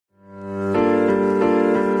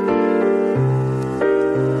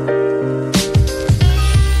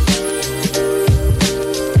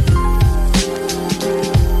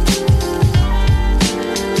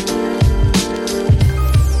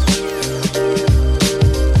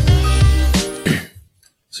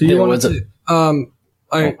So you wanted to...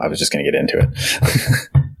 I was just going to get into it.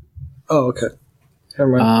 Oh, okay.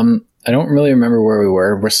 Never mind. I don't really remember where we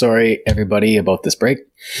were. We're sorry, everybody, about this break.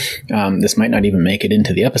 This might not even make it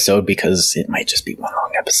into the episode because it might just be one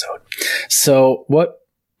long episode. So what...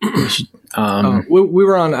 we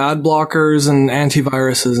were on ad blockers and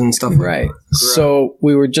antiviruses and stuff like right. that. So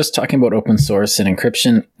we were just talking about open source and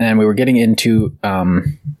encryption, and we were getting into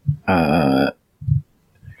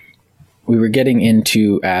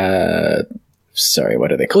sorry,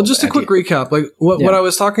 what are they called? Well, just a quick recap. Like what I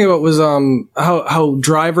was talking about was how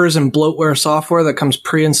drivers and bloatware software that comes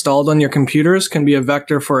pre-installed on your computers can be a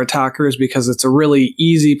vector for attackers because it's a really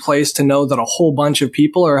easy place to know that a whole bunch of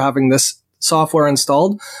people are having this software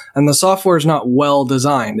installed, and the software is not well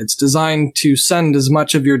designed. It's designed to send as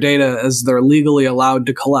much of your data as they're legally allowed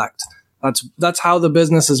to collect. That's how the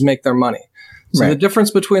businesses make their money. So the difference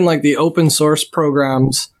between like the open source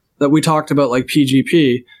programs that we talked about, like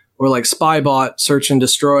PGP, or like Spybot, Search and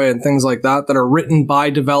Destroy, and things like that are written by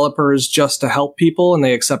developers just to help people and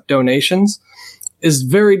they accept donations, is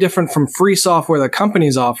very different from free software that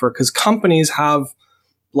companies offer, because companies have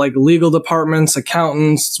like legal departments,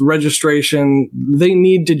 accountants, registration. They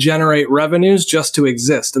need to generate revenues just to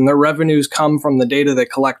exist. And their revenues come from the data they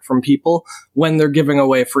collect from people when they're giving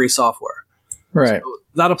away free software. Right. So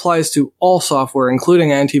that applies to all software,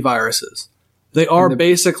 including antiviruses. They are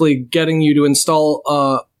basically getting you to install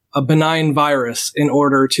a benign virus in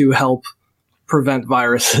order to help prevent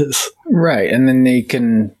viruses. Right. And then they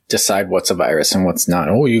can decide what's a virus and what's not.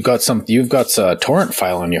 Oh, you've got a torrent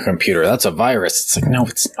file on your computer. That's a virus. It's like, no,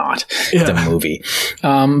 it's not. It's a movie.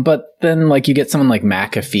 But then like you get someone like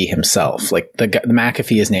McAfee himself. Like the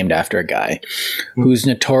McAfee is named after a guy who's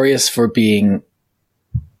notorious for being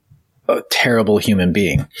a terrible human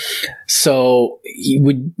being. So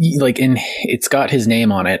it's got his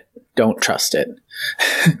name on it. Don't trust it.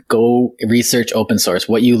 Go research open source.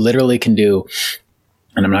 What you literally can do,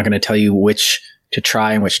 and I'm not going to tell you which to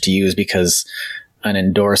try and which to use because an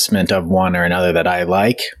endorsement of one or another that I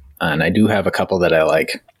like, and I do have a couple that I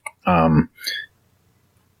like,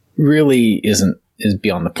 really is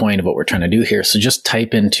beyond the point of what we're trying to do here. So just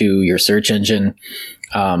type into your search engine,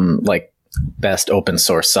 like best open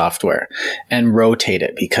source software, and rotate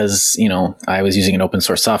it, because I was using an open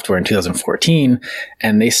source software in 2014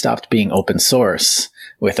 and they stopped being open source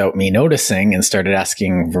without me noticing and started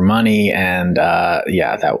asking for money, and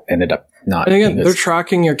that ended up not. And again, they're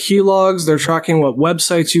tracking your key logs, they're tracking what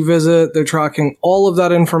websites you visit, they're tracking all of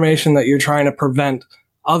that information that you're trying to prevent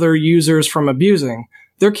other users from abusing.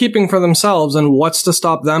 They're keeping for themselves, and what's to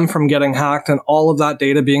stop them from getting hacked and all of that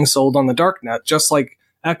data being sold on the darknet, just like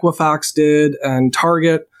Equifax did and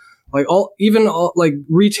Target, like like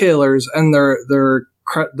retailers and their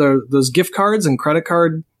those gift cards and credit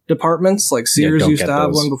card departments, like Sears used to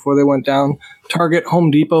have one before they went down. Target,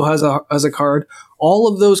 Home Depot has a card. All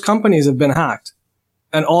of those companies have been hacked,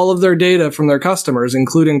 and all of their data from their customers,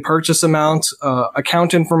 including purchase amounts,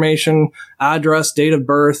 account information, address, date of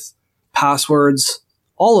birth, passwords,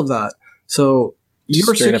 all of that. So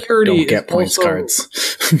your security don't get points cards.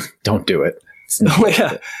 Don't do it.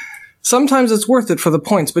 Yeah. Sometimes it's worth it for the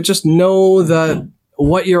points, but just know that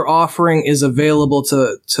what you're offering is available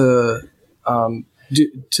to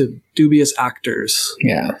dubious actors.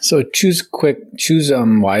 Yeah. So choose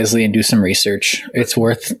wisely and do some research. It's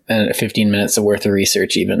worth 15 minutes worth of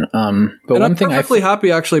research even. But and one I'm thing perfectly happy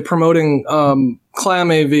actually promoting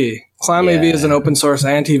ClamAV. ClamAV is an open source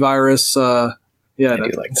antivirus.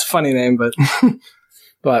 It's a funny name, but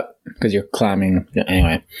but because you're clamming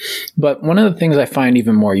anyway. But one of the things I find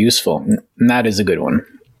even more useful, and that is a good one,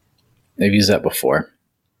 I've used that before,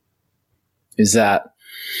 is that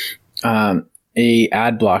a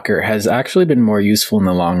ad blocker has actually been more useful in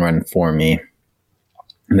the long run for me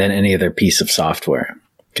than any other piece of software,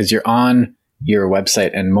 because you're on your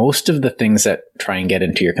website and most of the things that try and get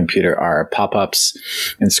into your computer are pop-ups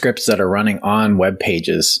and scripts that are running on web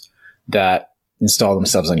pages that install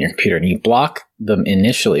themselves on your computer, and you block them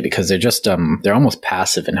initially because they're just they're almost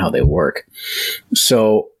passive in how they work.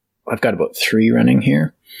 So I've got about 3 running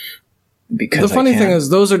here. Because the funny thing is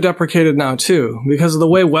those are deprecated now too, because of the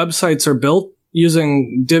way websites are built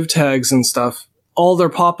using div tags and stuff. All their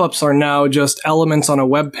pop-ups are now just elements on a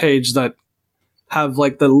web page that have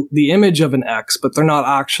like the image of an X, but they're not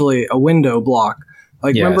actually a window block.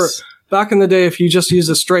 Like remember back in the day, if you just use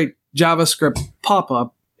a straight JavaScript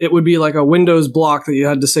pop-up, it would be like a Windows block that you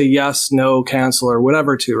had to say yes, no, cancel, or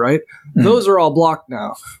whatever to, right? Mm. Those are all blocked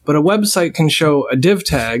now. But a website can show a div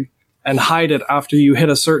tag and hide it after you hit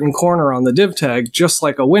a certain corner on the div tag, just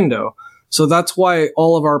like a window. So that's why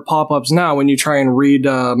all of our pop-ups now, when you try and read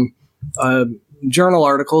journal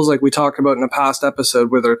articles like we talked about in a past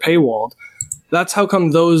episode where they're paywalled, that's how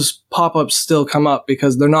come those pop-ups still come up,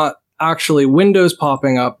 because they're not actually windows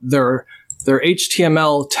popping up. They're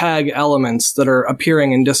HTML tag elements that are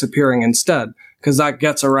appearing and disappearing instead, because that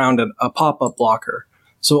gets around a pop-up blocker.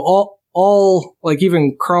 So all like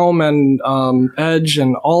even Chrome and Edge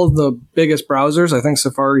and all of the biggest browsers, I think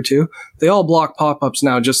Safari too, they all block pop-ups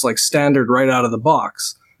now just like standard right out of the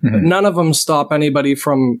box. Mm-hmm. But none of them stop anybody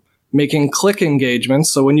from making click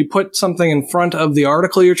engagements. So when you put something in front of the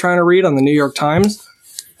article you're trying to read on the New York Times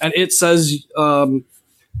and it says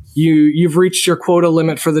you've reached your quota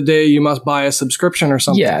limit for the day, you must buy a subscription or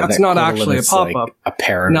something. Yeah, that's not actually a pop-up. Like a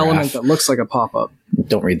paragraph. An element that looks like a pop-up.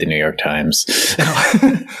 Don't read the New York Times.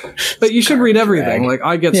 But you should read everything. Like,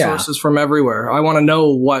 I get sources from everywhere. I want to know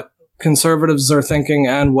what conservatives are thinking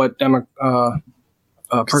and what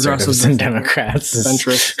progressives and Democrats.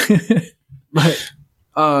 Centrists. But,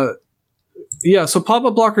 yeah, so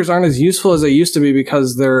pop-up blockers aren't as useful as they used to be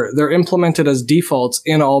because they're implemented as defaults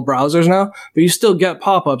in all browsers now, but you still get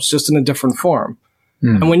pop-ups just in a different form.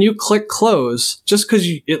 And when you click close, just because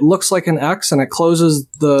it looks like an X and it closes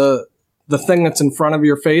the thing that's in front of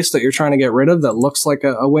your face that you're trying to get rid of that looks like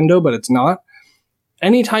a window, but it's not.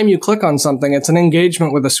 Anytime you click on something, it's an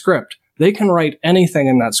engagement with a script. They can write anything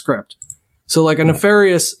in that script. So like a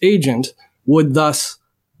nefarious agent would thus,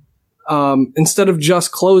 instead of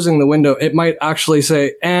just closing the window, it might actually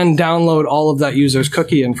say, and download all of that user's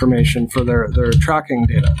cookie information for their tracking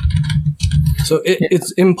data. So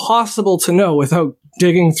it's impossible to know without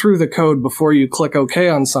digging through the code before you click OK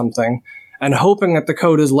on something and hoping that the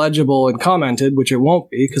code is legible and commented, which it won't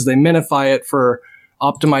be because they minify it for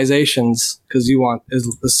optimizations because you want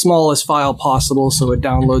the smallest file possible so it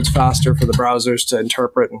downloads faster for the browsers to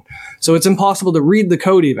interpret. And so it's impossible to read the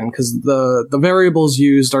code even because the variables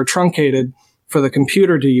used are truncated for the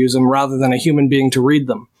computer to use them rather than a human being to read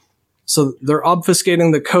them. So they're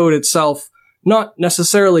obfuscating the code itself, not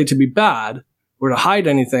necessarily to be bad or to hide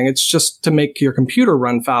anything. It's just to make your computer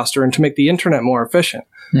run faster and to make the internet more efficient.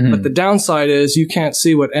 Mm-hmm. But the downside is you can't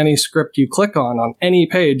see what any script you click on any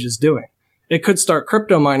page is doing. It could start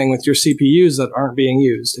crypto mining with your CPUs that aren't being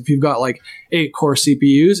used. If you've got like 8 core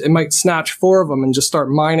CPUs, it might snatch 4 of them and just start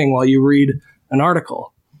mining while you read an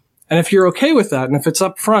article. And if you're okay with that, and if it's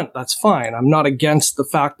up front, that's fine. I'm not against the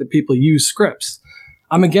fact that people use scripts.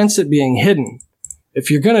 I'm against it being hidden. If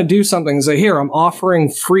you're going to do something, say, here, I'm offering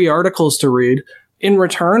free articles to read. In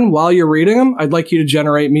return, while you're reading them, I'd like you to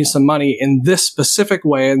generate me some money in this specific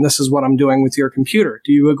way, and this is what I'm doing with your computer.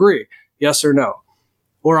 Do you agree? Yes or no?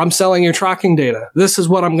 Or I'm selling your tracking data. This is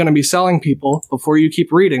what I'm going to be selling people. Before you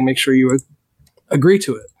keep reading, make sure you agree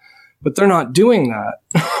to it. But they're not doing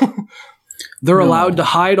that. They're allowed to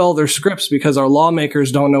hide all their scripts because our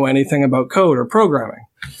lawmakers don't know anything about code or programming.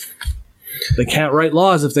 They can't write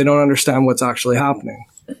laws if they don't understand what's actually happening.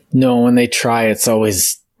 No, when they try, it's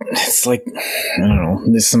like, I don't know,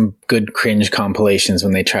 there's some good cringe compilations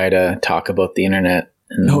when they try to talk about the internet.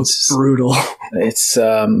 And it's brutal. It's,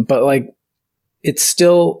 but like, it's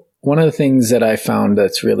still one of the things that I found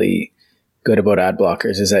that's really good about ad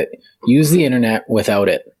blockers is that use the internet without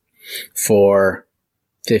it for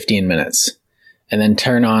 15 minutes and then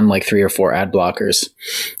turn on like 3 or 4 ad blockers.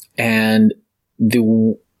 And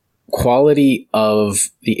the quality of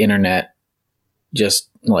the internet just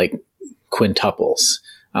like quintuples.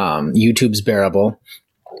 YouTube's bearable.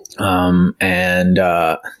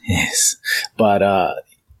 Yes, but,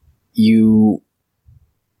 you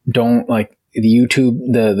don't like the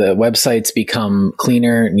YouTube, the websites become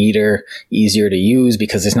cleaner, neater, easier to use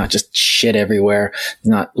because there's not just shit everywhere. It's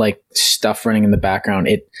not like stuff running in the background.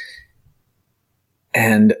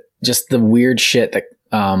 And just the weird shit that,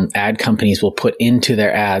 ad companies will put into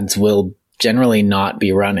their ads will generally not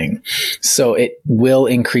be running. So it will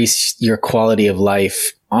increase your quality of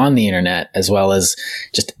life on the internet as well as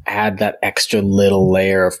just add that extra little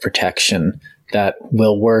layer of protection that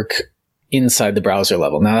will work inside the browser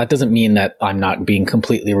level. Now, that doesn't mean that I'm not being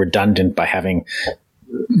completely redundant by having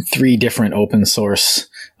 3 different open source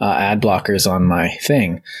ad blockers on my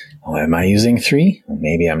thing. Oh, am I using 3?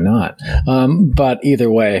 Maybe I'm not. But either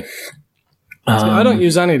way. I don't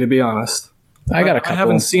use any, to be honest. I got a couple. I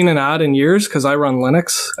haven't seen an ad in years because I run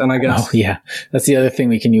Linux, and I guess. Oh, yeah. That's the other thing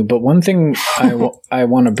we can use. But one thing I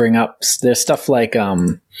want to bring up, there's stuff like,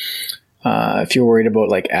 if you're worried about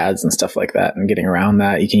like ads and stuff like that and getting around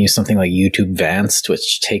that, you can use something like YouTube Vanced,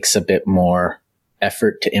 which takes a bit more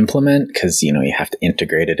effort to implement because, you have to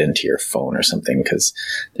integrate it into your phone or something because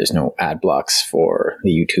there's no ad blocks for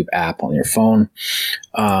the YouTube app on your phone.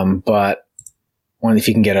 But if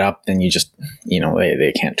you can get it up, then you just,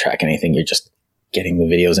 they can't track anything. You're just getting the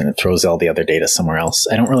videos and it throws all the other data somewhere else.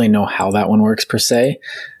 I don't really know how that one works per se.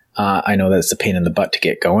 I know that it's a pain in the butt to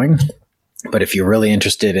get going, but if you're really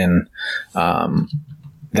interested in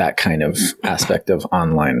that kind of aspect of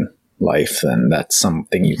online life, then that's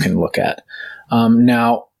something you can look at.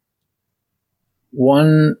 Now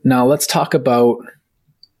let's talk about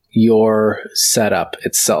your setup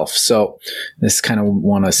itself. So this kind of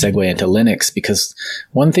want to segue into Linux, because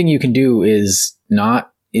one thing you can do is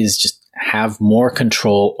just have more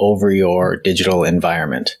control over your digital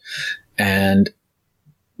environment. And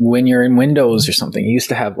when you're in Windows or something, you used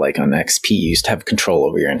to have, like on XP, you used to have control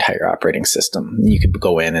over your entire operating system. You could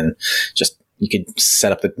go in and you could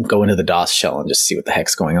go into the DOS shell and just see what the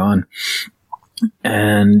heck's going on.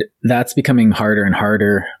 And that's becoming harder and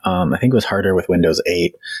harder. I think it was harder with Windows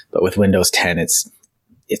 8, but with Windows 10,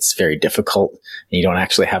 it's very difficult, and you don't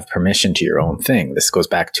actually have permission to your own thing. This goes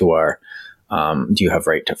back to our do you have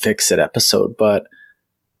right to fix it episode. But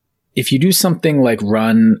if you do something like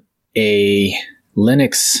run a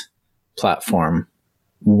Linux platform,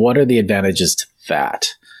 what are the advantages to that?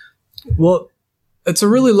 Well, it's a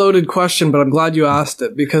really loaded question, but I'm glad you asked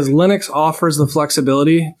it, because Linux offers the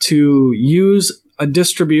flexibility to use a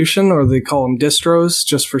distribution, or they call them distros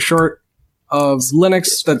just for short, of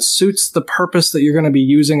Linux that suits the purpose that you're going to be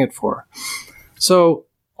using it for. So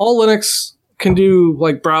all Linux can do,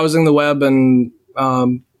 like browsing the web and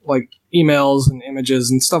like emails and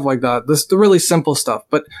images and stuff like that. The really simple stuff.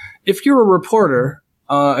 But if you're a reporter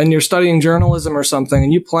and you're studying journalism or something,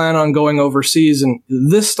 and you plan on going overseas, and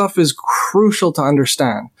this stuff is crucial to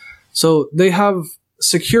understand. So they have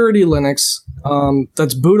security Linux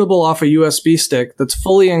that's bootable off a USB stick that's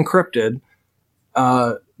fully encrypted,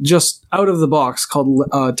 just out of the box, called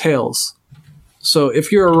Tails. So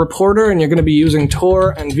if you're a reporter and you're going to be using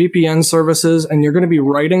Tor and VPN services, and you're going to be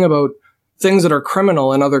writing about things that are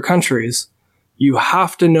criminal in other countries, you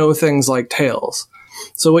have to know things like Tails.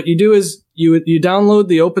 So what you do is you download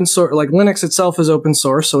the open source, like Linux itself is open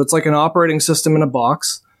source, so it's like an operating system in a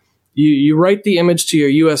box. You write the image to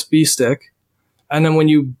your USB stick, and then when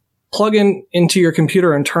you plug into your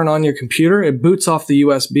computer and turn on your computer, it boots off the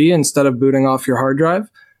USB instead of booting off your hard drive.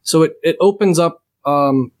 So it opens up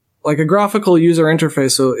like a graphical user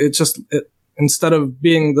interface. So instead of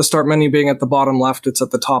being the start menu being at the bottom left, it's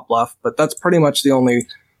at the top left. But that's pretty much the only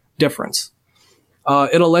difference.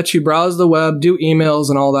 It'll let you browse the web, do emails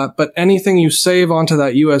and all that, but anything you save onto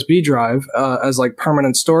that USB drive as like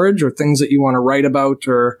permanent storage, or things that you want to write about,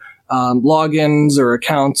 or logins or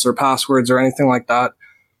accounts or passwords or anything like that,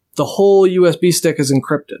 the whole USB stick is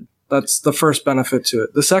encrypted. That's the first benefit to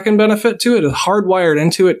it. The second benefit to it, is hardwired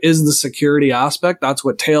into it, is the security aspect. That's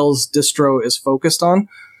what Tails distro is focused on.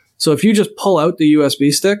 So if you just pull out the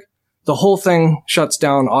USB stick, the whole thing shuts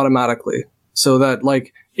down automatically. So that,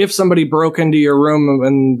 like, if somebody broke into your room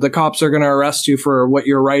and the cops are going to arrest you for what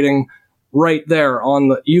you're writing right there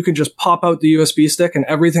you can just pop out the USB stick and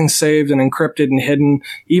everything's saved and encrypted and hidden.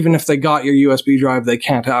 Even if they got your USB drive, they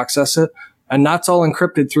can't access it. And that's all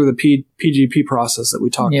encrypted through the PGP process that we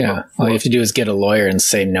talked about. Yeah, all you have to do is get a lawyer and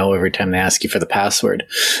say no every time they ask you for the password.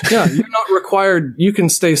 Yeah, you're not required. You can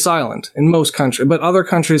stay silent in most countries, but other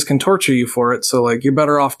countries can torture you for it. So, like, you're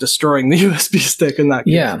better off destroying the USB stick in that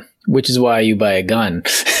case. Yeah, which is why you buy a gun.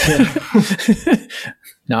 Yeah.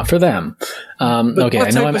 Not for them. Okay, I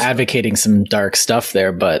know I'm advocating some dark stuff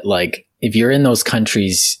there, but, like, if you're in those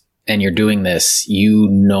countries and you're doing this, you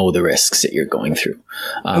know the risks that you're going through.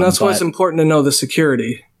 And that's why it's important to know the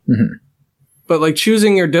security. Mm-hmm. But, like,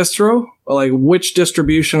 choosing your distro, or like which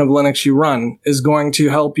distribution of Linux you run, is going to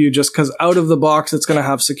help you, just because out of the box it's going to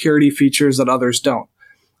have security features that others don't.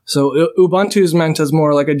 So Ubuntu is meant as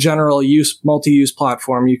more like a general use, multi-use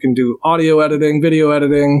platform. You can do audio editing, video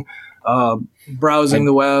editing, browsing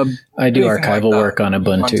the web. I do archival work on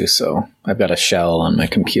Ubuntu, so I've got a shell on my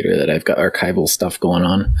computer that I've got archival stuff going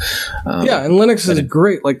on. Yeah, and Linux is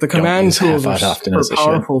great. Like, the command tools are super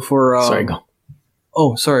powerful for... sorry, go.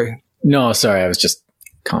 Oh, sorry. No, sorry, I was just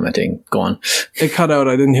commenting. Go on. It cut out.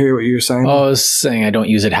 I didn't hear what you were saying. Oh, I was saying I don't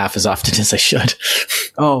use it half as often as I should.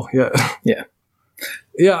 Oh, yeah. Yeah.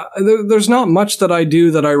 Yeah, there's not much that I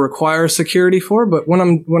do that I require security for, but when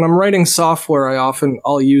I'm writing software,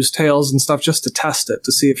 I'll use Tails and stuff just to test it,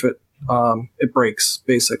 to see if it breaks,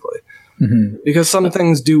 basically. Mm-hmm. Because some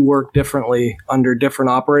things do work differently under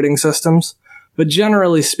different operating systems. But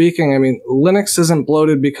generally speaking, I mean, Linux isn't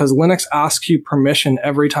bloated because Linux asks you permission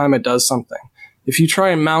every time it does something. If you try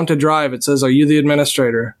and mount a drive, it says, "Are you the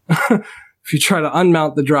administrator?" If you try to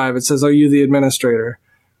unmount the drive, it says, "Are you the administrator?"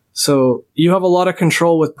 So you have a lot of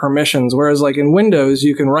control with permissions, whereas, like, in Windows,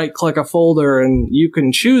 you can right-click a folder and you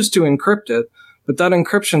can choose to encrypt it, but that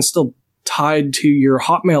encryption's still tied to your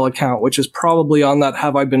Hotmail account, which is probably on that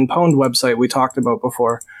Have I Been Pwned website we talked about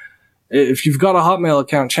before. If you've got a Hotmail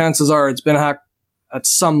account, chances are it's been hacked at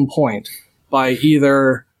some point by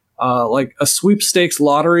either like a sweepstakes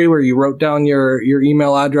lottery where you wrote down your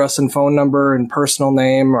email address and phone number and personal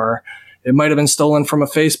name, or it might have been stolen from a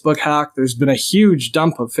Facebook hack. There's been a huge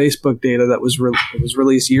dump of Facebook data that was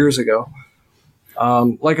released years ago.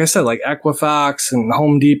 Like I said, like Equifax and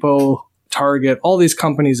Home Depot, Target, all these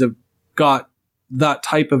companies have got that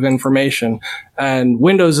type of information. And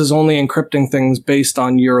Windows is only encrypting things based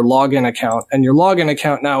on your login account. And your login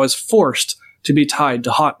account now is forced to be tied to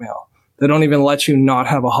Hotmail. They don't even let you not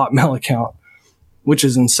have a Hotmail account, which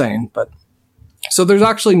is insane. But so there's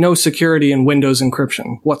actually no security in Windows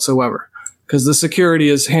encryption whatsoever, because the security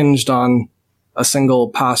is hinged on a single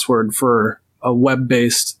password for a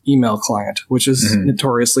web-based email client, which is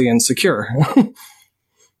notoriously insecure.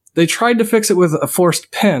 They tried to fix it with a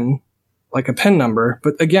forced PIN, like a PIN number,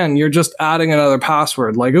 but again, you're just adding another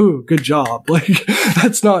password, like, ooh, good job. Like,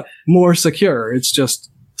 that's not more secure. It's just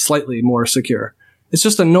slightly more secure. It's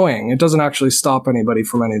just annoying. It doesn't actually stop anybody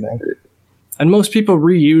from anything. And most people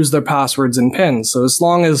reuse their passwords and PINs. So as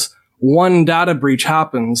long as one data breach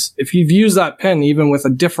happens, if you've used that PIN even with a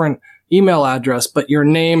different email address, but your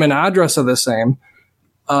name and address are the same,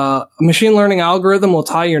 a machine learning algorithm will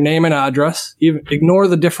tie your name and address, ignore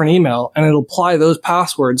the different email, and it'll apply those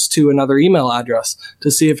passwords to another email address to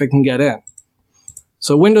see if it can get in.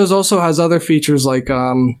 So Windows also has other features like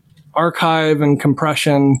archive and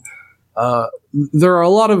compression. There are a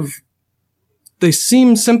lot of, they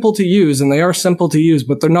seem simple to use, and they are simple to use,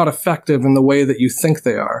 but they're not effective in the way that you think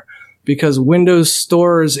they are, because Windows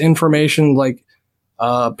stores information like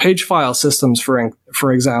page file systems,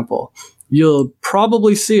 for example. You'll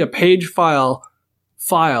probably see a page file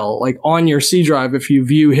like on your C drive if you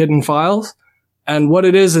view hidden files. And what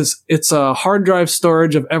it is it's a hard drive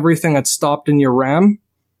storage of everything that's stopped in your RAM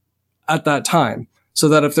at that time. So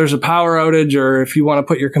that if there's a power outage, or if you want to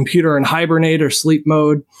put your computer in hibernate or sleep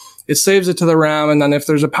mode, it saves it to the RAM. And then if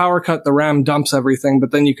there's a power cut, the RAM dumps everything,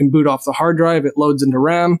 but then you can boot off the hard drive, it loads into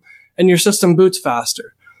RAM, and your system boots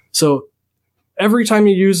faster. So every time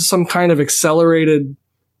you use some kind of accelerated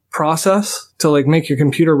process to like make your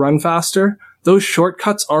computer run faster, those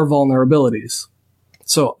shortcuts are vulnerabilities.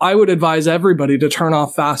 So I would advise everybody to turn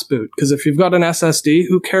off fast boot, because if you've got an SSD,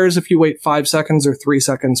 who cares if you wait 5 seconds or 3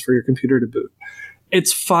 seconds for your computer to boot?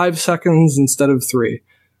 It's 5 seconds instead of 3.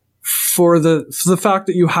 For the fact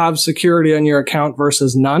that you have security on your account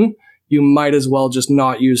versus none, you might as well just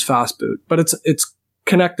not use fast boot. But it's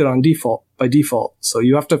connected on default, by default. So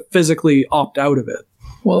you have to physically opt out of it.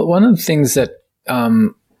 Well, one of the things that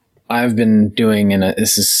I've been doing, and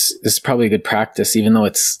this is probably a good practice, even though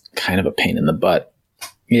it's kind of a pain in the butt,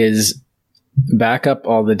 is back up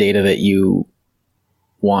all the data that you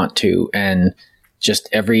want to, and just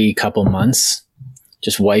every couple months,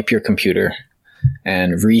 just wipe your computer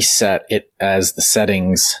and reset it as the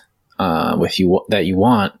settings that you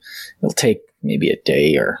want. It'll take maybe a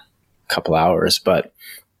day or a couple hours, but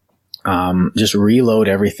just reload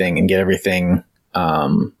everything and get everything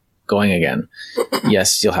going again.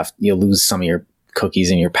 Yes, you'll lose some of your cookies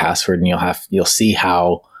and your password, and you'll see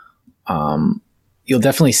how you'll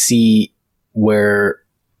definitely see where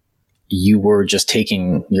you were just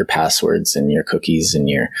taking your passwords and your cookies and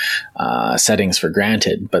your settings for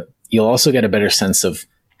granted, but you'll also get a better sense of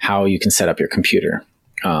how you can set up your computer.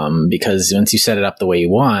 Because once you set it up the way you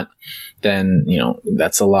want, then,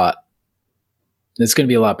 it's going to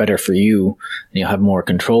be a lot better for you, and you'll have more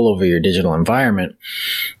control over your digital environment.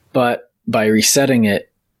 But by resetting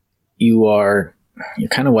it, you're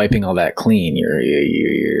kind of wiping all that clean.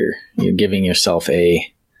 You're giving yourself in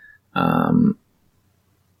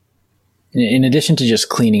addition to just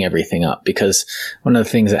cleaning everything up, because one of the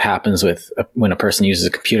things that happens when a person uses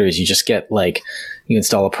a computer is you just get you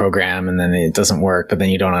install a program and then it doesn't work, but then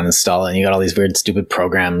you don't uninstall it, and you got all these weird, stupid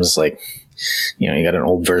programs you got an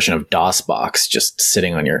old version of DOSBox just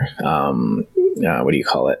sitting on your, what do you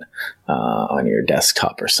call it? On your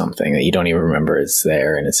desktop or something that you don't even remember it's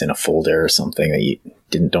there, and it's in a folder or something that you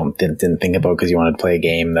didn't think about because you wanted to play a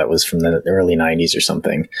game that was from the early 90s or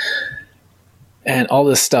something. And all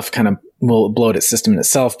this stuff kind of will bloat its system in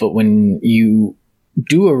itself. But when you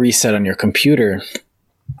do a reset on your computer,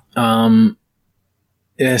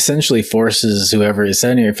 it essentially forces whoever is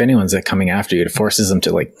sending, if anyone's coming after you, it forces them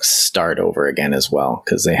to start over again as well,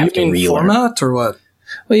 because they have to relearn. Format or what?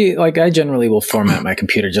 Well, I generally will format my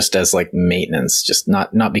computer just as maintenance, just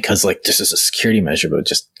not because this is a security measure, but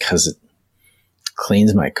just because it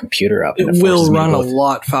cleans my computer up. It will run a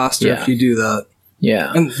lot faster if you do that.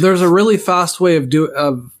 Yeah. And there's a really fast way of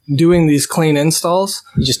doing these clean installs.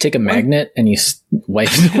 You just take a magnet and you wipe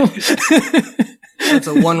it. It's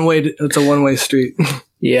a one-way street.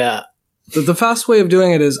 Yeah. The fast way of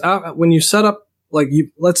doing it is when you set up, like,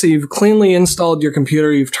 let's say you've cleanly installed your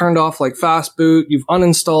computer, you've turned off like fast boot, you've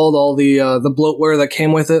uninstalled all the bloatware that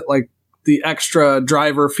came with it, like the extra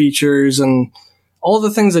driver features and all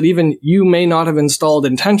the things that even you may not have installed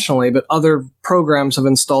intentionally, but other programs have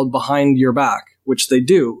installed behind your back, which they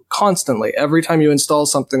do constantly. Every time you install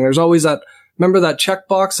something, there's always remember that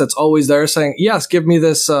checkbox that's always there saying, yes, give me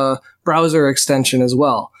this browser extension as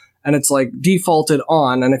well. And it's like defaulted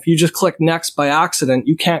on. And if you just click next by accident,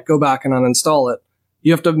 you can't go back and uninstall it.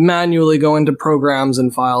 You have to manually go into programs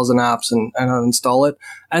and files and apps and uninstall it.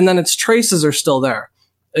 And then its traces are still there.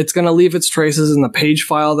 It's going to leave its traces in the page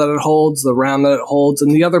file that it holds, the RAM that it holds,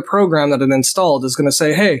 and the other program that it installed is going to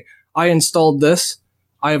say, hey, I installed this.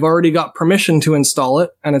 I have already got permission to install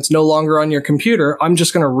it, and it's no longer on your computer. I'm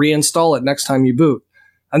just going to reinstall it next time you boot.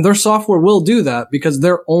 And their software will do that because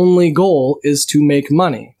their only goal is to make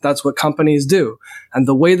money. That's what companies do. And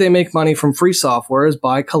the way they make money from free software is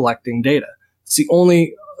by collecting data. It's the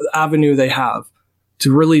only avenue they have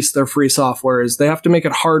to release their free software is they have to make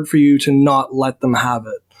it hard for you to not let them have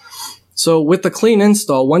it. So with the clean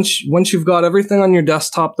install, once you've got everything on your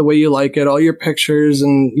desktop the way you like it, all your pictures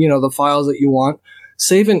and, the files that you want,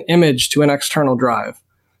 save an image to an external drive.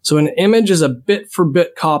 So an image is a bit for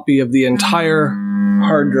bit copy of the entire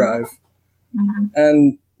hard drive.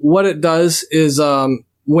 And what it does is,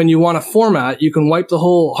 when you want to format, you can wipe the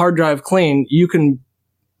whole hard drive clean. You can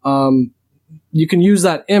use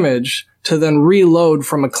that image to then reload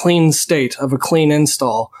from a clean state of a clean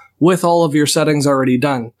install with all of your settings already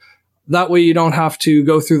done. That way you don't have to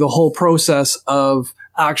go through the whole process of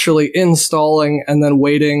actually installing and then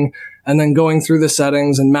waiting and then going through the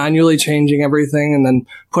settings and manually changing everything and then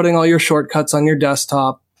putting all your shortcuts on your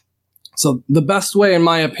desktop. So the best way, in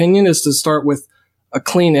my opinion, is to start with a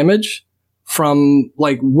clean image from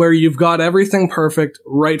like where you've got everything perfect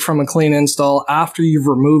right from a clean install after you've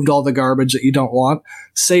removed all the garbage that you don't want.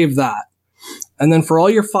 Save that. And then for all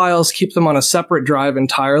your files, keep them on a separate drive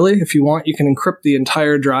entirely. If you want, you can encrypt the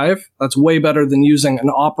entire drive. That's way better than using an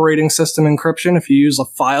operating system encryption. If you use a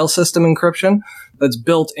file system encryption that's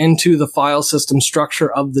built into the file system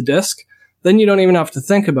structure of the disk, then you don't even have to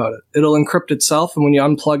think about it. It'll encrypt itself, and when you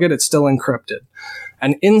unplug it, it's still encrypted.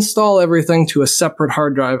 And install everything to a separate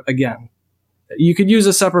hard drive again. You could use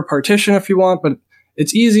a separate partition if you want, but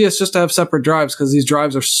it's easiest just to have separate drives because these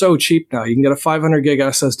drives are so cheap now. You can get a 500 gig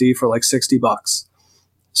SSD for like $60.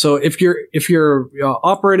 So if your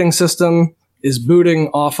operating system is booting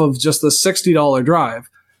off of just the $60 drive,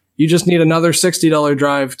 you just need another $60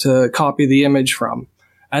 drive to copy the image from.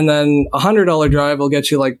 And then a $100 drive will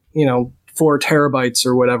get you 4 terabytes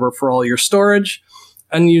or whatever for all your storage,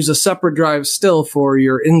 and use a separate drive still for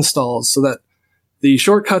your installs so that the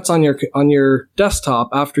shortcuts on your desktop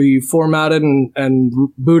after you format it and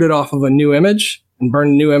boot it off of a new image and burn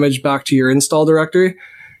a new image back to your install directory,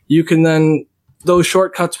 you can then, those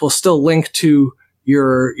shortcuts will still link to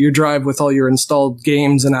your drive with all your installed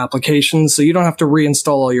games and applications, so you don't have to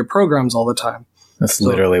reinstall all your programs all the time. That's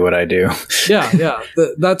literally what I do. Yeah.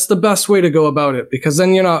 That's the best way to go about it, because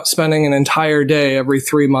then you're not spending an entire day every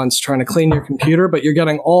 3 months trying to clean your computer, but you're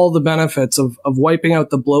getting all the benefits of wiping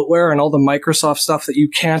out the bloatware and all the Microsoft stuff that you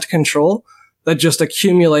can't control that just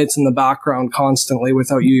accumulates in the background constantly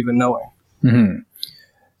without you even knowing. Mm-hmm.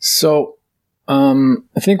 So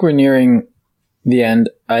I think we're nearing the end.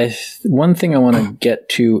 One thing I want to get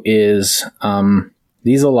to is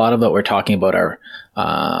these, a lot of what we're talking about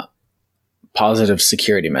are positive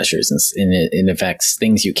security measures, in effect,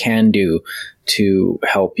 things you can do to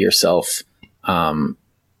help yourself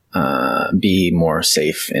be more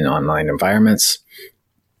safe in online environments.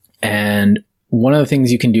 And one of the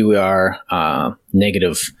things you can do are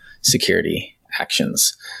negative security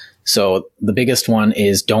actions. So the biggest one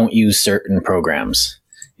is don't use certain programs.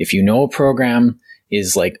 If you know a program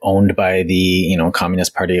is like owned by the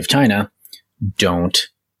Communist Party of China, don't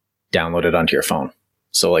download it onto your phone.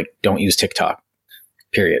 So like, don't use TikTok,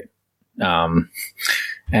 period. And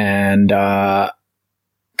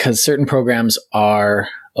because certain programs are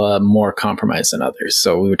more compromised than others.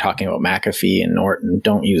 So we were talking about McAfee and Norton,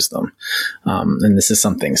 don't use them. And this is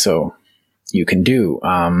something so you can do.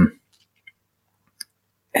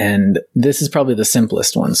 And this is probably the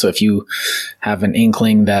simplest one. So if you have an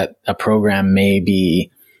inkling that a program may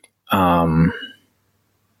be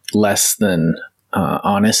less than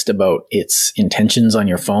honest about its intentions on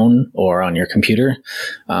your phone or on your computer,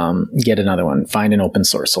 get another one. Find an open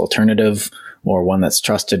source alternative, or one that's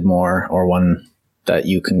trusted more, or one that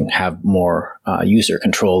you can have more user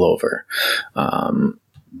control over. And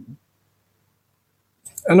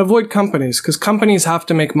avoid companies, because companies have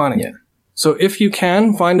to make money. Yeah. So if you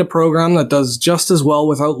can find a program that does just as well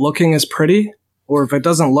without looking as pretty, or if it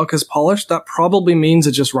doesn't look as polished, that probably means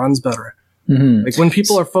it just runs better. Mm-hmm. Like when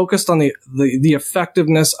people are focused on the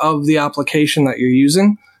effectiveness of the application that you're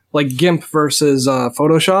using, like GIMP versus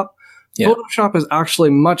Photoshop, Photoshop is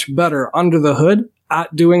actually much better under the hood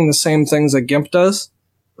at doing the same things that GIMP does.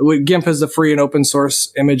 GIMP is the free and open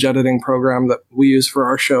source image editing program that we use for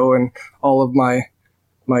our show and all of my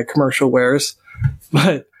commercial wares.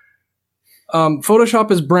 But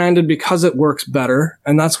Photoshop is branded because it works better,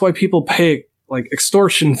 and that's why people pay like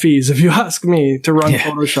extortion fees, if you ask me, to run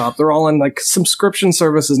Photoshop. They're all in like subscription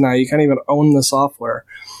services now. You can't even own the software.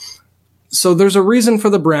 So there's a reason for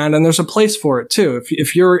the brand, and there's a place for it too.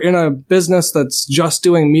 If you're in a business that's just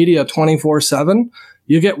doing media 24/7,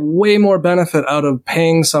 you get way more benefit out of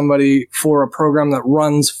paying somebody for a program that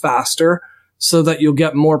runs faster so that you'll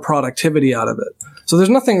get more productivity out of it. So there's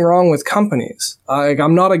nothing wrong with companies.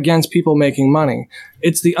 I'm not against people making money.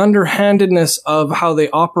 It's the underhandedness of how they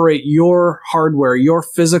operate your hardware, your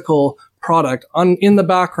physical product in the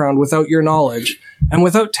background without your knowledge and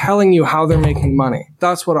without telling you how they're making money.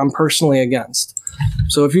 That's what I'm personally against.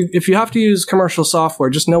 So if you have to use commercial software,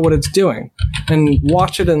 just know what it's doing and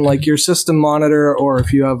watch it in like your system monitor, or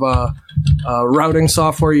if you have a routing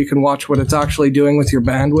software, you can watch what it's actually doing with your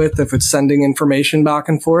bandwidth. If it's sending information back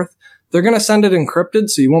and forth, they're going to send it encrypted,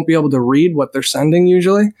 so you won't be able to read what they're sending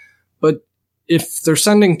usually. But if they're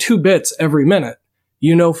sending 2 bits every minute,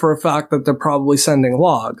 you know for a fact that they're probably sending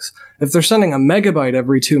logs. If they're sending a megabyte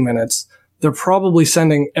every 2 minutes, they're probably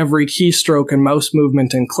sending every keystroke and mouse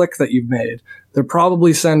movement and click that you've made. They're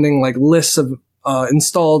probably sending like lists of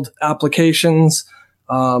installed applications.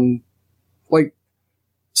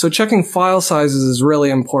 So checking file sizes is really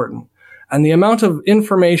important. And the amount of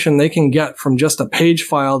information they can get from just a page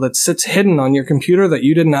file that sits hidden on your computer that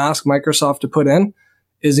you didn't ask Microsoft to put in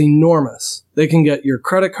is enormous. They can get your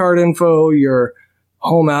credit card info, your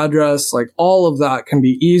home address, like all of that can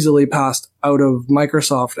be easily passed out of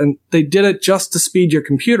Microsoft. And they did it just to speed your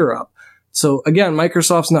computer up. So again,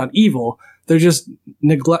 Microsoft's not evil. They're just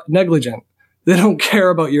negligent. They don't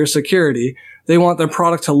care about your security. They want their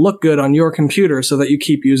product to look good on your computer so that you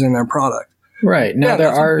keep using their product. Right. Now,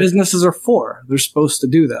 that's what businesses are for. They're supposed to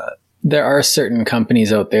do that. There are certain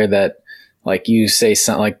companies out there that, like you say,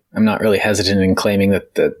 like I'm not really hesitant in claiming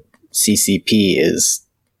that the CCP is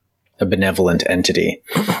a benevolent entity.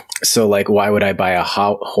 So, like, why would I buy a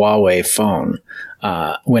Huawei phone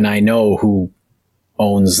when I know who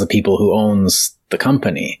owns the people who owns the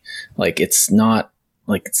company? Like, it's not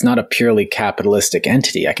a purely capitalistic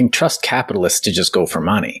entity. I can trust capitalists to just go for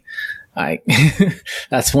money.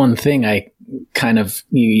 That's one thing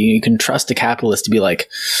you can trust a capitalist to be like,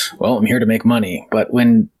 well, I'm here to make money. But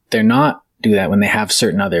when they're not do that, when they have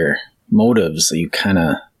certain other motives, you kind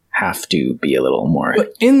of have to be a little more.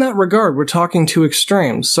 But in that regard, we're talking two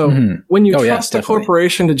extremes. So when you trust a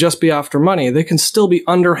corporation to just be after money, they can still be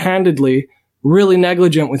underhandedly really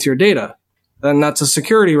negligent with your data. Then that's a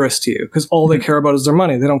security risk to you because all they care about is their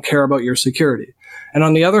money. They don't care about your security. And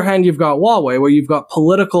on the other hand, you've got Huawei, where you've got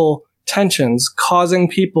political tensions causing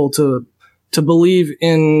people to believe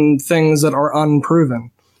in things that are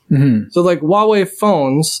unproven. Mm-hmm. So like Huawei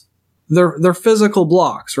phones, they're physical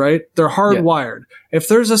blocks, right? They're hardwired. Yeah. If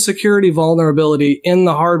there's a security vulnerability in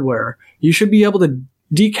the hardware, you should be able to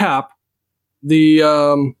decap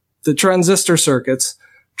the transistor circuits,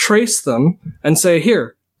 trace them, and say,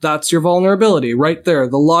 here, that's your vulnerability right there.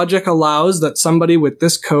 The logic allows that somebody with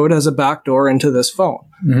this code has a backdoor into this phone.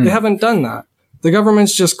 Mm-hmm. They haven't done that. The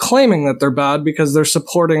government's just claiming that they're bad because they're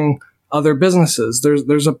supporting other businesses.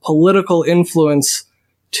 There's a political influence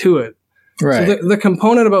to it. Right. So the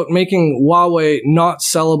component about making Huawei not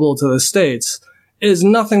sellable to the States is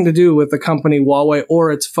nothing to do with the company Huawei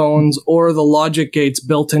or its phones or the logic gates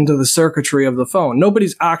built into the circuitry of the phone.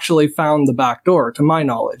 Nobody's actually found the backdoor, to my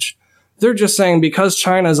knowledge. They're just saying because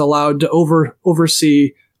China is allowed to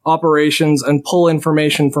oversee operations and pull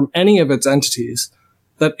information from any of its entities,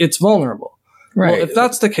 that it's vulnerable. Right. Well, if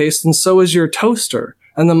that's the case, then so is your toaster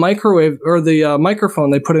and the microwave or the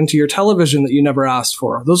microphone they put into your television that you never asked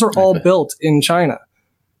for. Those are all built in China.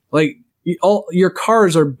 Like your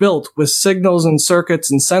cars are built with signals and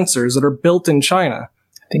circuits and sensors that are built in China.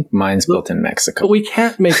 I think mine's built in Mexico. But we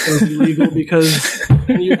can't make things illegal because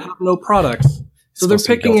you have no products. So they're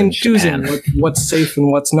picking and choosing what's safe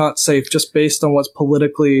and what's not safe just based on what's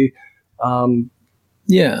politically optimal.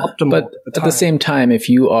 But at the same time, if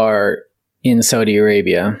you are in Saudi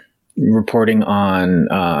Arabia, reporting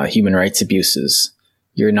on human rights abuses,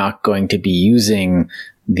 you're not going to be using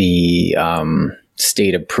the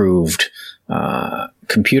state-approved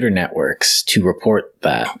computer networks to report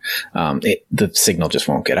that. The signal just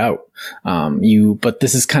won't get out. But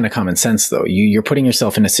this is kind of common sense, though. You're putting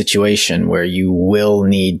yourself in a situation where you will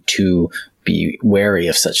need to be wary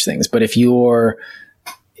of such things. But if you're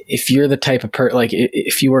the type of like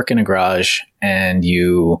if you work in a garage and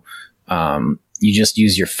you just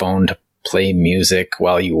use your phone to play music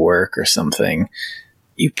while you work or something,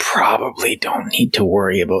 you probably don't need to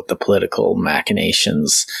worry about the political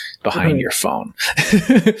machinations behind your phone.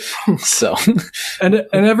 So, and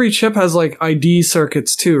every chip has like ID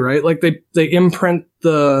circuits too, right? Like they imprint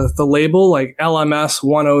the label like LMS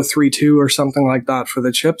 1032 or something like that for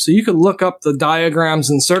the chip. So you could look up the diagrams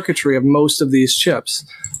and circuitry of most of these chips.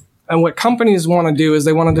 And what companies want to do is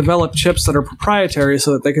they want to develop chips that are proprietary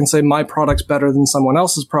so that they can say my product's better than someone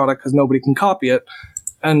else's product because nobody can copy it.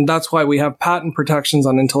 And that's why we have patent protections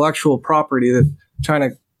on intellectual property that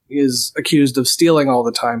China is accused of stealing all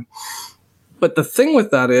the time. But the thing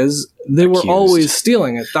with that is they were always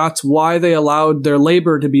stealing it. That's why they allowed their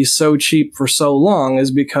labor to be so cheap for so long,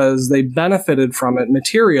 is because they benefited from it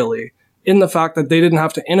materially in the fact that they didn't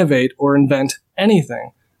have to innovate or invent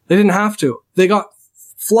anything. They didn't have to. They got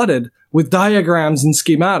flooded with diagrams and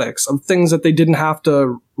schematics of things that they didn't have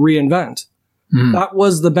to reinvent. That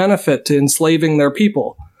was the benefit to enslaving their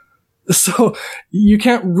people. So you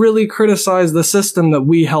can't really criticize the system that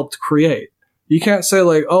we helped create. You can't say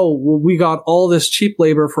like, oh, well, we got all this cheap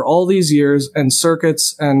labor for all these years and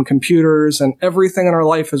circuits and computers and everything in our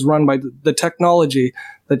life is run by the technology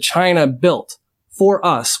that China built for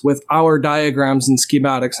us with our diagrams and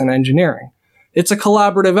schematics and engineering. It's a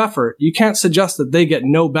collaborative effort. You can't suggest that they get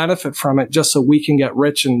no benefit from it just so we can get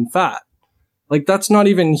rich and fat. Like, that's not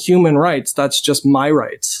even human rights. That's just my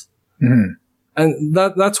rights. Mm-hmm. And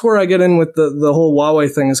that's where I get in with the whole Huawei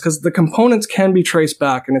thing, is because the components can be traced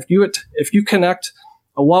back. And if you connect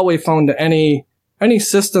a Huawei phone to any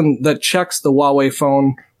system that checks the Huawei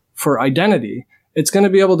phone for identity, it's going to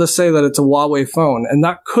be able to say that it's a Huawei phone. And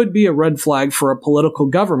that could be a red flag for a political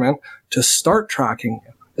government to start tracking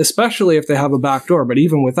you, especially if they have a backdoor. But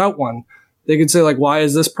even without one, they could say, like, why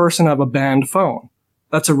does this person have a banned phone?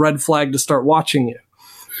 That's a red flag to start watching you.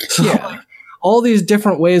 So, yeah. All these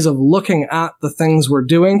different ways of looking at the things we're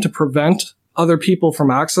doing to prevent other people from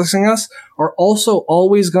accessing us are also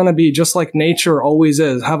always going to be, just like nature always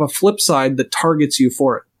is, have a flip side that targets you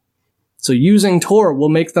for it. So using Tor will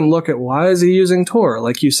make them look at, why is he using Tor?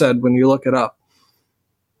 Like you said, when you look it up.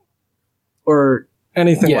 Or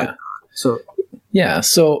anything like that. So, yeah.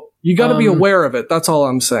 So you got to be aware of it. That's all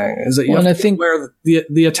I'm saying, is that you have to be aware that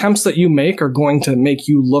the attempts that you make are going to make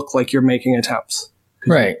you look like you're making attempts.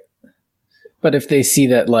 Right. But if they see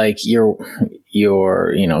that, like, you're,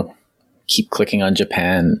 keep clicking on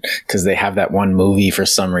Japan because they have that one movie for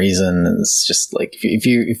some reason, and it's just like, if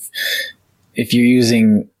you're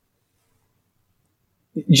using,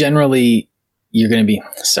 generally you're going to be,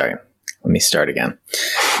 sorry, let me start again.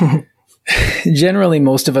 Generally,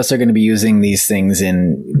 most of us are going to be using these things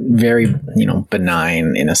in very,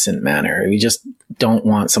 benign, innocent manner. We just don't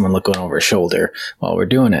want someone looking over our shoulder while we're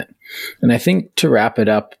doing it. And I think to wrap it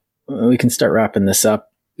up, we can start wrapping this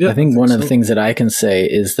up. Yeah, I think one of the things that I can say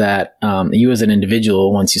is that you as an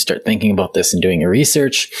individual, once you start thinking about this and doing your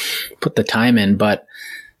research, put the time in, but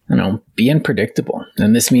be unpredictable.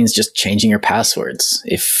 And this means just changing your passwords.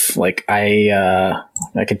 If I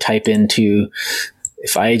could type into,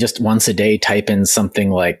 if I just once a day type in something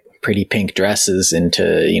like pretty pink dresses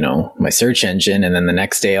into, my search engine, and then the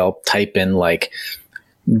next day I'll type in like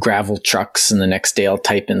gravel trucks, and the next day I'll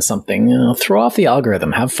type in something, throw off the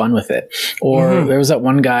algorithm, have fun with it. Or there was that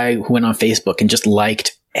one guy who went on Facebook and just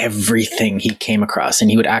liked everything he came across,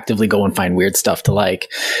 and he would actively go and find weird stuff to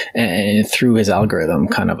like, and it threw his algorithm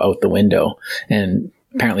kind of out the window. And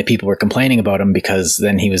apparently people were complaining about him because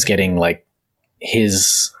then he was getting like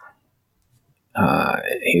his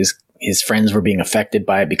friends were being affected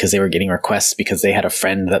by it because they were getting requests because they had a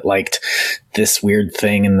friend that liked this weird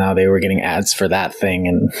thing, and now they were getting ads for that thing.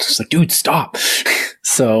 And it's like, dude, stop.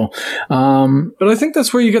 So, but I think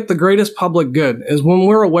that's where you get the greatest public good, is when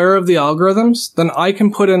we're aware of the algorithms, then I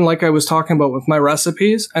can put in, like I was talking about with my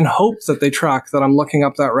recipes, and hope that they track that I'm looking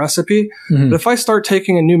up that recipe. Mm-hmm. But if I start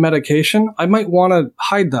taking a new medication, I might want to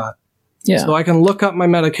hide that. Yeah. So I can look up my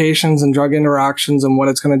medications and drug interactions and what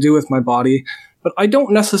it's going to do with my body. But I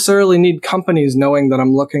don't necessarily need companies knowing that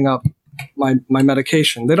I'm looking up my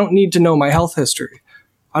medication. They don't need to know my health history.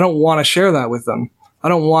 I don't want to share that with them. I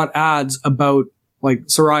don't want ads about like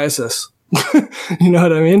psoriasis. You know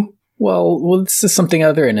what I mean? Well, this is something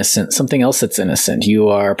other innocent, something else that's innocent. You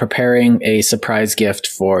are preparing a surprise gift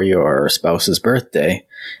for your spouse's birthday,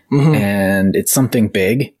 and it's something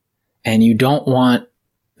big, and you don't want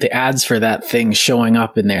the ads for that thing showing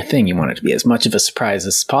up in their thing. You want it to be as much of a surprise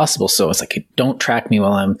as possible. So it's like, don't track me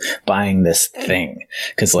while I'm buying this thing.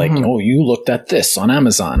 Cause like, oh, you looked at this on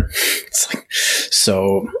Amazon. It's like,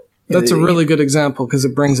 so that's a really good example because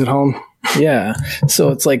it brings it home. Yeah. So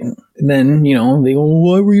it's like, then, you know, they go,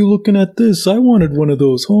 why were you looking at this? I wanted one of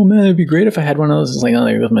those. Oh man, it'd be great if I had one of those. It's like, oh,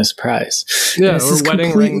 there goes my surprise. Yeah. Or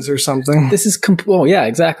wedding rings or something. This is, oh yeah,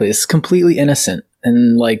 exactly. It's completely innocent.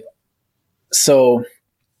 And like, so,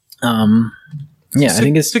 yeah, I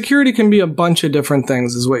think it's security can be a bunch of different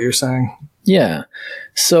things is what you're saying. Yeah.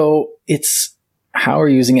 So it's how we're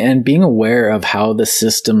using it and being aware of how the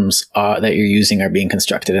systems that you're using are being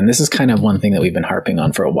constructed. And this is kind of one thing that we've been harping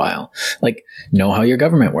on for a while. Like, know how your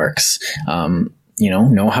government works. You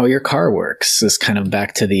know how your car works. This is kind of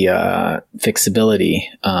back to the fixability.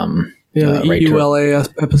 The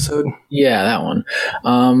EULA episode. Yeah, that one.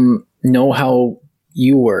 Know how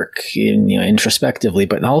you work introspectively,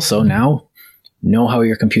 but also now know how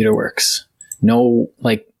your computer works. Know,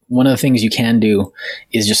 like, one of the things you can do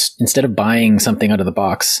is just, instead of buying something out of the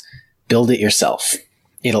box, build it yourself.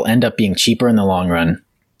 It'll end up being cheaper in the long run.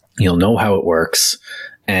 You'll know how it works,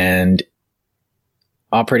 and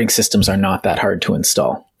operating systems are not that hard to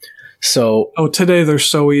install. So, today they're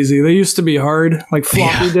so easy. They used to be hard. Like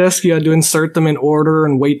floppy disk, you had to insert them in order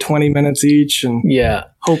and wait 20 minutes each and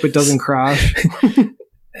hope it doesn't crash.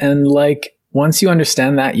 And like, once you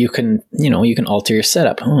understand that, you can alter your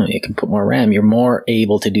setup. You can put more RAM. You're more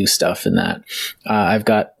able to do stuff in that. I've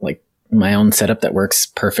got like my own setup that works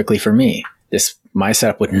perfectly for me. My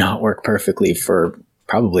setup would not work perfectly for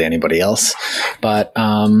probably anybody else, but,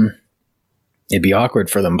 it'd be awkward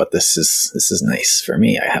for them, but this is nice for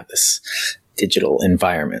me. I have this digital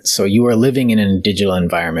environment. So you are living in a digital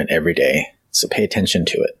environment every day. So pay attention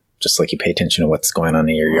to it, just like you pay attention to what's going on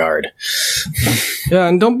in your yard. Yeah,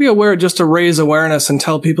 and don't be aware just to raise awareness and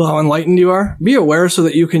tell people how enlightened you are. Be aware so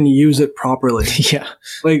that you can use it properly. Yeah.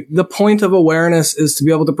 Like, the point of awareness is to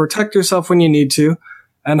be able to protect yourself when you need to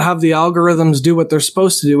and have the algorithms do what they're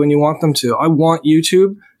supposed to do when you want them to. I want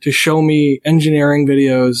YouTube to show me engineering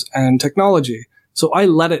videos and technology. So I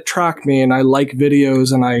let it track me, and I like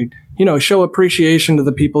videos, and I, show appreciation to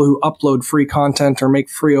the people who upload free content or make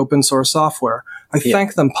free open source software. I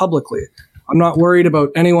thank them publicly. I'm not worried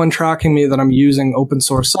about anyone tracking me that I'm using open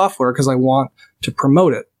source software because I want to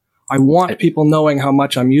promote it. I want people knowing how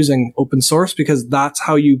much I'm using open source because that's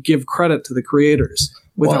how you give credit to the creators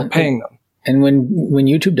without paying them. And when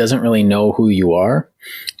YouTube doesn't really know who you are,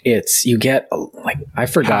 you get, like, I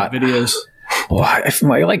forgot. Cat videos. Oh,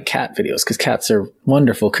 I like cat videos because cats are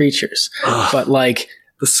wonderful creatures. But like,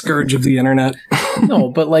 the scourge of the internet. No,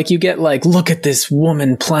 but like, you get like, look at this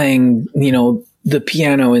woman playing, the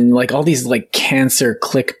piano, and like all these like cancer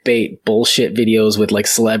clickbait bullshit videos with like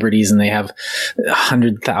celebrities, and they have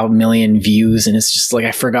 100,000,000 views. And it's just like,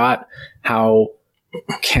 I forgot how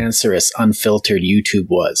cancerous unfiltered YouTube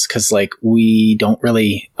was, because like we don't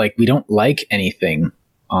like anything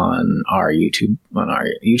on our YouTube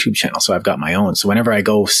channel. So I've got my own. So whenever I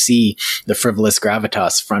go see the Frivolous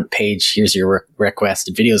Gravitas front page, here's your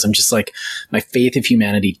requested videos, I'm just like, my faith of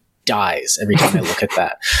humanity dies every time I look at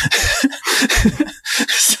that.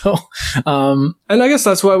 So, and I guess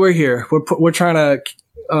that's why we're here. We're trying to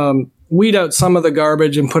weed out some of the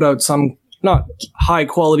garbage and put out some not high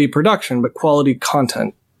quality production, but quality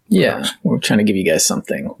content. Yeah, we're trying to give you guys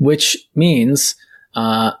something, which means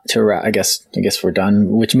I guess we're done.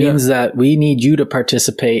 Which means that we need you to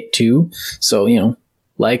participate too. So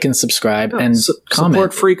like and subscribe and comment.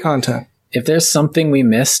 Support free content. If there's something we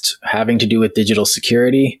missed having to do with digital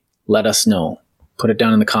security, let us know. Put it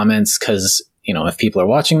down in the comments, because if people are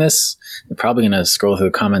watching this, they're probably going to scroll through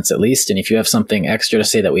the comments at least. And if you have something extra to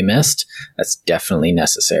say that we missed, that's definitely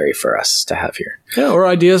necessary for us to have here. Yeah, or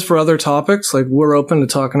ideas for other topics. Like, we're open to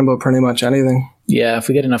talking about pretty much anything. Yeah, if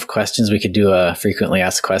we get enough questions, we could do frequently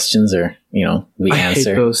asked questions, or, we answer. I hate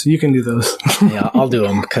those. You can do those. Yeah, I'll do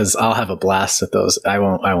them because I'll have a blast with those. I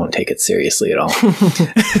won't take it seriously at all.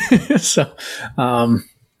 So,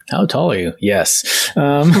 how tall are you? Yes.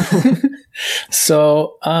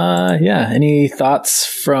 So, any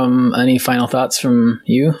final thoughts from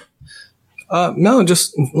you? No,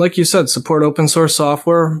 just like you said, support open source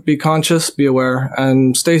software, be conscious, be aware,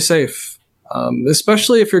 and stay safe.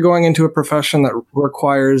 Especially if you're going into a profession that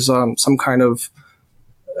requires some kind of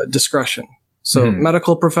discretion. So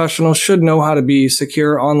medical professionals should know how to be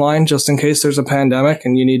secure online just in case there's a pandemic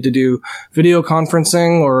and you need to do video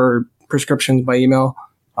conferencing or prescriptions by email.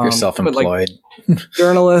 You're self-employed.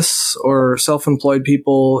 Journalists or self-employed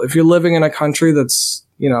people, if you're living in a country that's,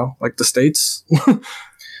 like the States,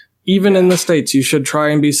 even in the States, you should try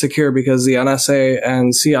and be secure because the NSA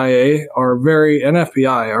and CIA and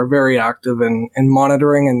FBI are very active in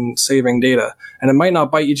monitoring and saving data. And it might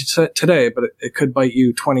not bite you today, but it could bite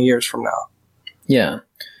you 20 years from now. Yeah.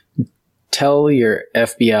 Tell your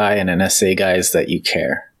FBI and NSA guys that you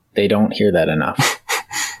care. They don't hear that enough.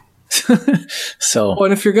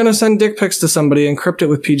 And if you're going to send dick pics to somebody, encrypt it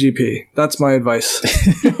with PGP. That's my advice.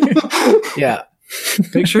 Yeah.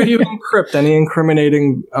 Make sure you encrypt any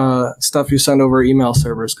incriminating stuff you send over email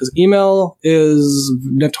servers, because email is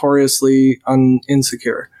notoriously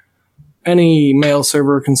insecure. Any mail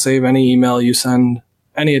server can save any email you send.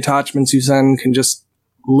 Any attachments you send can just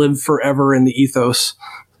live forever in the ethos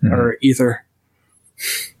or ether.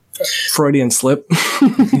 Freudian slip.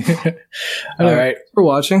 All right. For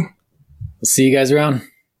watching. We'll see you guys around.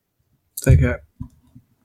 Take care.